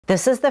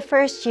This is the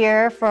first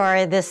year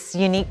for this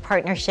unique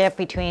partnership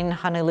between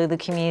Honolulu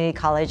Community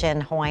College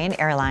and Hawaiian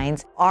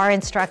Airlines. Our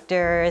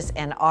instructors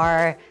and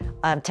our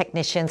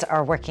technicians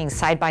are working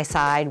side by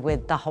side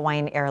with the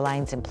Hawaiian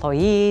Airlines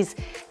employees,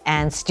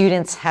 and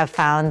students have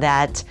found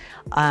that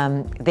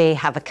they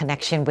have a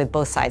connection with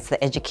both sides,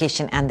 the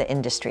education and the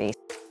industry.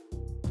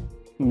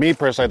 Me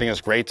personally, I think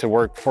it's great to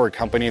work for a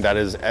company that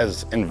is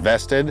as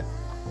invested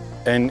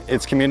in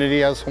its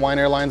community as Hawaiian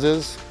Airlines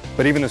is,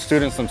 but even the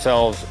students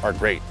themselves are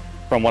great.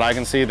 From what I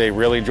can see, they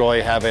really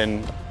enjoy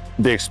having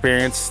the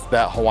experience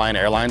that Hawaiian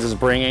Airlines is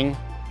bringing.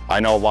 I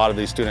know a lot of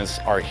these students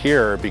are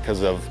here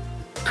because of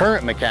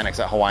current mechanics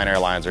at Hawaiian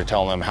Airlines are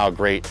telling them how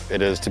great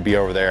it is to be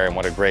over there and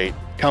what a great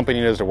company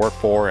it is to work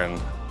for,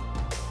 and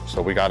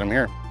so we got them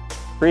here.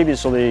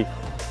 Previously,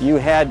 you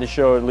had to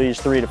show at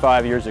least 3 to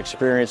 5 years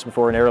experience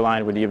before an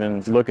airline would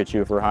even look at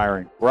you for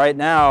hiring. Right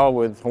now,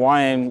 with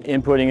Hawaiian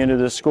inputting into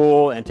the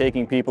school and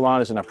taking people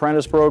on as an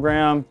apprentice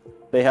program,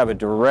 they have a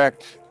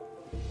direct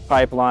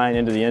pipeline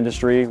into the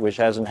industry, which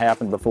hasn't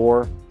happened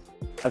before.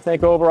 I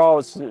think overall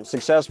it's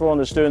successful, and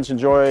the students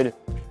enjoyed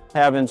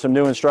having some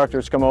new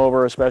instructors come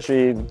over,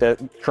 especially that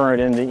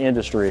current in the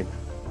industry.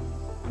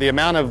 The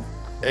amount of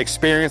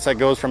experience that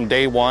goes from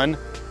day one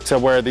to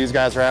where these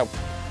guys are at,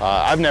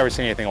 I've never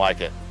seen anything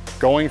like it.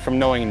 Going from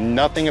knowing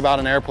nothing about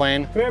an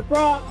airplane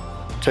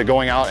to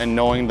going out and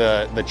knowing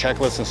the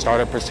checklists and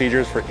startup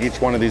procedures for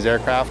each one of these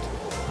aircraft,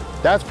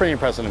 that's pretty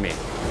impressive to me.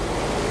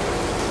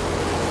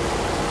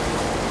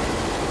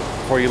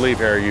 Before you leave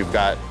here, you've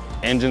got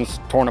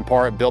engines torn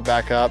apart, built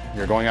back up,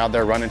 you're going out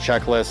there running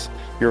checklists,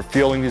 you're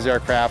fueling these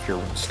aircraft,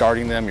 you're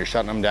starting them, you're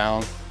shutting them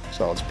down.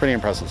 So it's pretty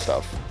impressive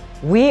stuff.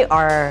 We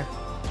are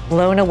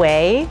blown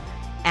away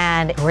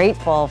and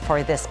grateful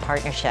for this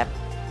partnership.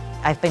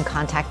 I've been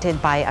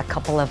contacted by a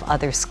couple of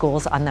other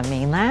schools on the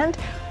mainland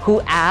who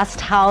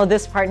asked how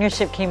this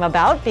partnership came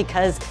about,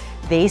 because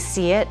they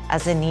see it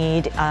as a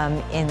need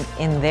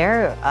in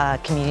their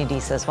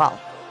communities as well.